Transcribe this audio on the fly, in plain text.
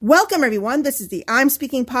Welcome, everyone. This is the I'm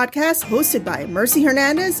Speaking podcast hosted by Mercy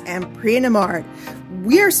Hernandez and Priya Namard.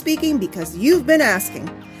 We are speaking because you've been asking.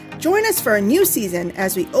 Join us for a new season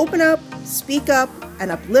as we open up, speak up, and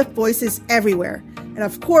uplift voices everywhere. And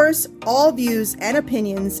of course, all views and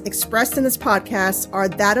opinions expressed in this podcast are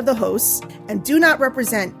that of the hosts and do not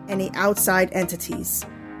represent any outside entities.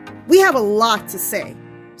 We have a lot to say,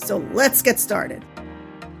 so let's get started.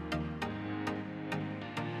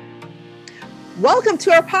 Welcome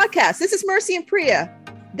to our podcast. This is Mercy and Priya.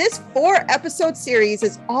 This 4-episode series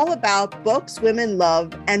is all about books women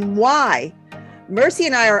love and why. Mercy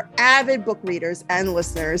and I are avid book readers and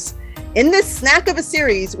listeners. In this snack of a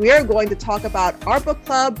series, we are going to talk about our book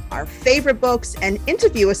club, our favorite books, and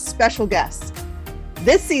interview a special guest.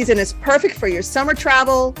 This season is perfect for your summer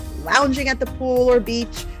travel, lounging at the pool or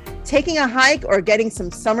beach, taking a hike, or getting some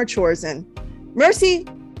summer chores in. Mercy,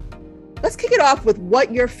 let's kick it off with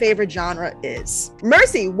what your favorite genre is.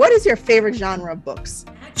 Mercy, what is your favorite genre of books?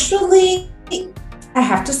 Actually, I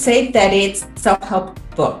have to say that it's self-help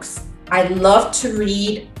books. I love to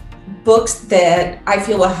read books that I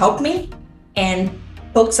feel will help me and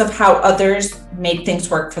books of how others made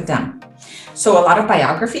things work for them. So a lot of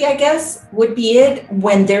biography, I guess, would be it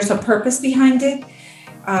when there's a purpose behind it,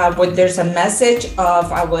 when there's a message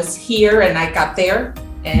of I was here and I got there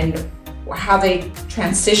and how they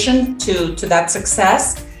transition to that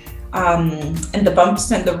success, and the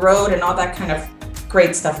bumps in the road and all that kind of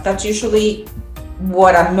great stuff. That's usually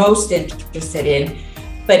what I'm most interested in.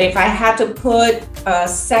 But if I had to put a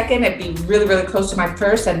second, it'd be really, really close to my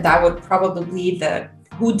first, and that would probably be the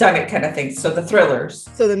whodunit kind of thing. So the thrillers.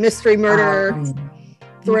 So the mystery murder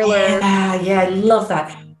thriller. Yeah, I love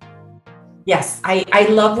that. Yes, I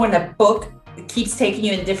love when a book keeps taking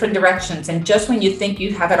you in different directions, and just when you think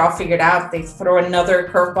you have it all figured out, they throw another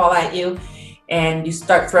curveball at you and you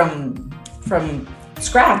start from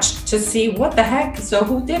scratch to see what the heck, so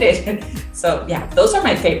who did it? So yeah, those are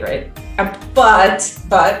my favorite. But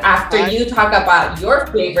after you talk about your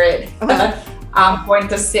favorite, I'm going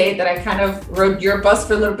to say that I kind of rode your bus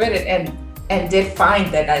for a little bit and did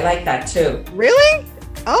find that I like that too. Really?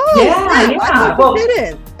 Oh, yeah. I thought you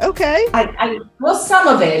didn't. Okay. I well, some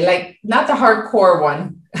of it, like not the hardcore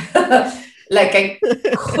one.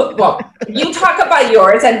 You talk about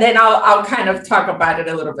yours, and then I'll kind of talk about it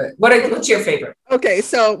a little bit. What's your favorite? Okay,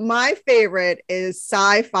 so my favorite is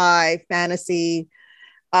sci-fi fantasy.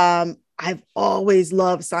 I've always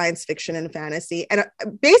loved science fiction and fantasy, and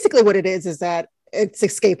basically what it is that it's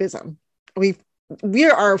escapism. We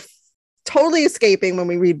are totally escaping when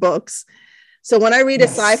we read books. So when I read a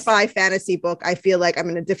sci-fi fantasy book, I feel like I'm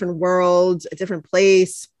in a different world, a different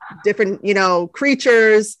place, different,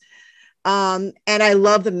 creatures. And I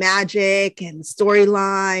love the magic and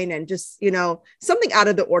storyline and just, something out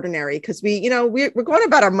of the ordinary. Cause we're going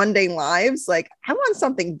about our mundane lives. Like I want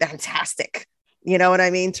something fantastic, you know what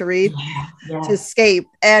I mean? To read, to escape.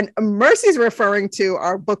 And Mercy's referring to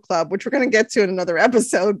our book club, which we're going to get to in another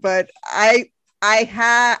episode. But I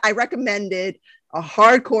recommended a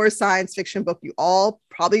hardcore science fiction book you all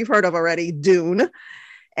probably have heard of already, Dune.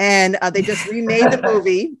 And they just remade the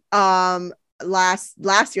movie.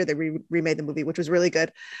 Last year they remade the movie, which was really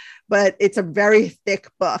good. But it's a very thick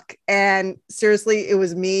book. And seriously, it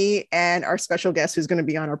was me and our special guest who's going to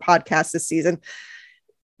be on our podcast this season.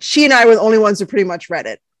 She and I were the only ones who pretty much read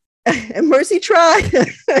it. And Mercy tried,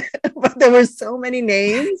 but there were so many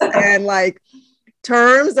names and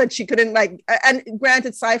terms that she couldn't and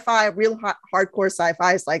granted sci-fi, real hardcore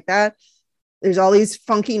sci-fi is like that. There's all these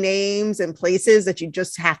funky names and places that you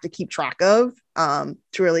just have to keep track of to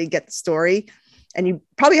really get the story. And you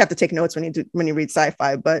probably have to take notes when you read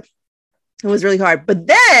sci-fi, but it was really hard. But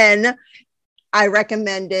then I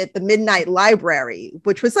recommended The Midnight Library,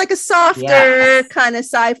 which was like a softer kind of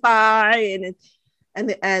sci-fi,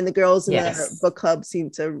 and the girls in the book club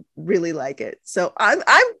seem to really like it. So I'm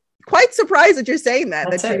quite surprised that you're saying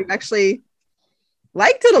that you actually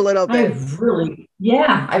liked it a little bit.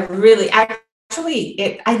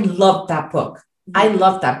 I love that book. I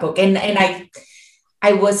love that book. And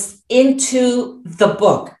I was into the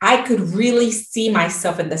book. I could really see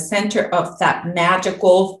myself in the center of that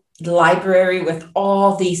magical library with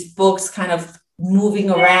all these books kind of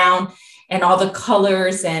moving around and all the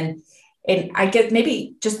colors. And I guess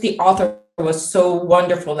maybe just the author was so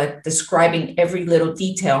wonderful at describing every little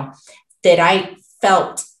detail that I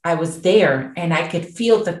felt I was there and I could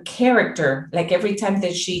feel the character. Like every time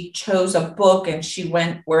that she chose a book and she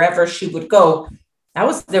went wherever she would go, I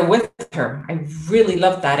was there with her. I really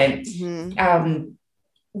loved that. And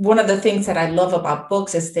one of the things that I love about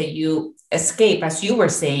books is that you escape, as you were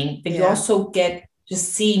saying, but you also get to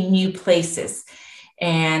see new places.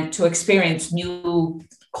 and to experience new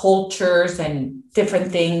cultures and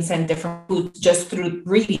different things and different foods just through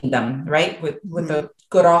reading them, right? With a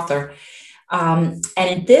good author. And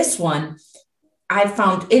in this one, I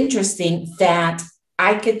found interesting that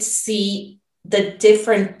I could see the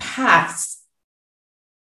different paths,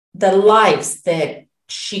 the lives that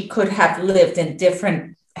she could have lived in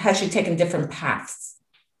different, has she taken different paths?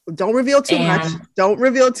 Don't reveal too much. Don't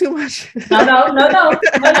reveal too much. No.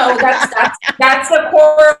 That's the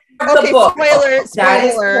core of the book. Spoiler. That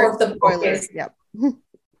is core of the book. Yep.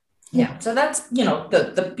 Yeah. So that's,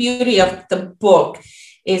 the beauty of the book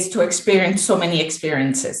is to experience so many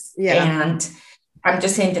experiences. Yeah. And I'm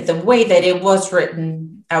just saying that the way that it was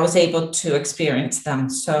written, I was able to experience them.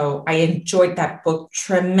 So I enjoyed that book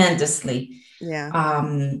tremendously. Yeah.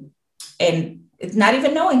 And not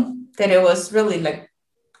even knowing that it was really like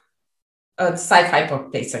a sci-fi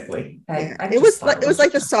book, basically. It was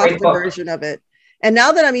like the softer version of it. And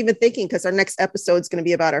now that I'm even thinking, because our next episode is going to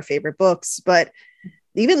be about our favorite books, but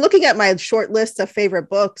even looking at my short list of favorite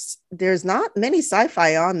books, there's not many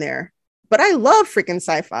sci-fi on there. But I love freaking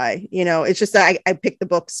sci-fi. It's just that I picked the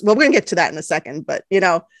books. Well, we're gonna get to that in a second, but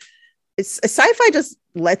it's sci-fi just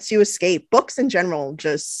lets you escape. Books in general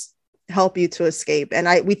just help you to escape.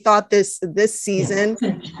 And we thought this season,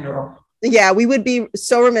 we would be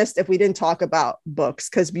so remiss if we didn't talk about books,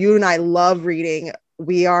 because you and I love reading.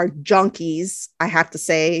 We are junkies. I have to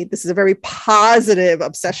say, this is a very positive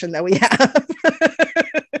obsession that we have.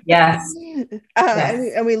 Yes.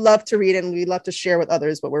 And we love to read, and we love to share with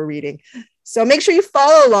others what we're reading. So make sure you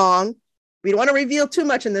follow along. We don't want to reveal too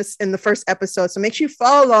much in the first episode. So make sure you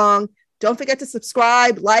follow along. Don't forget to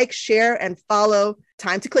subscribe, like, share, and follow.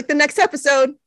 Time to click the next episode.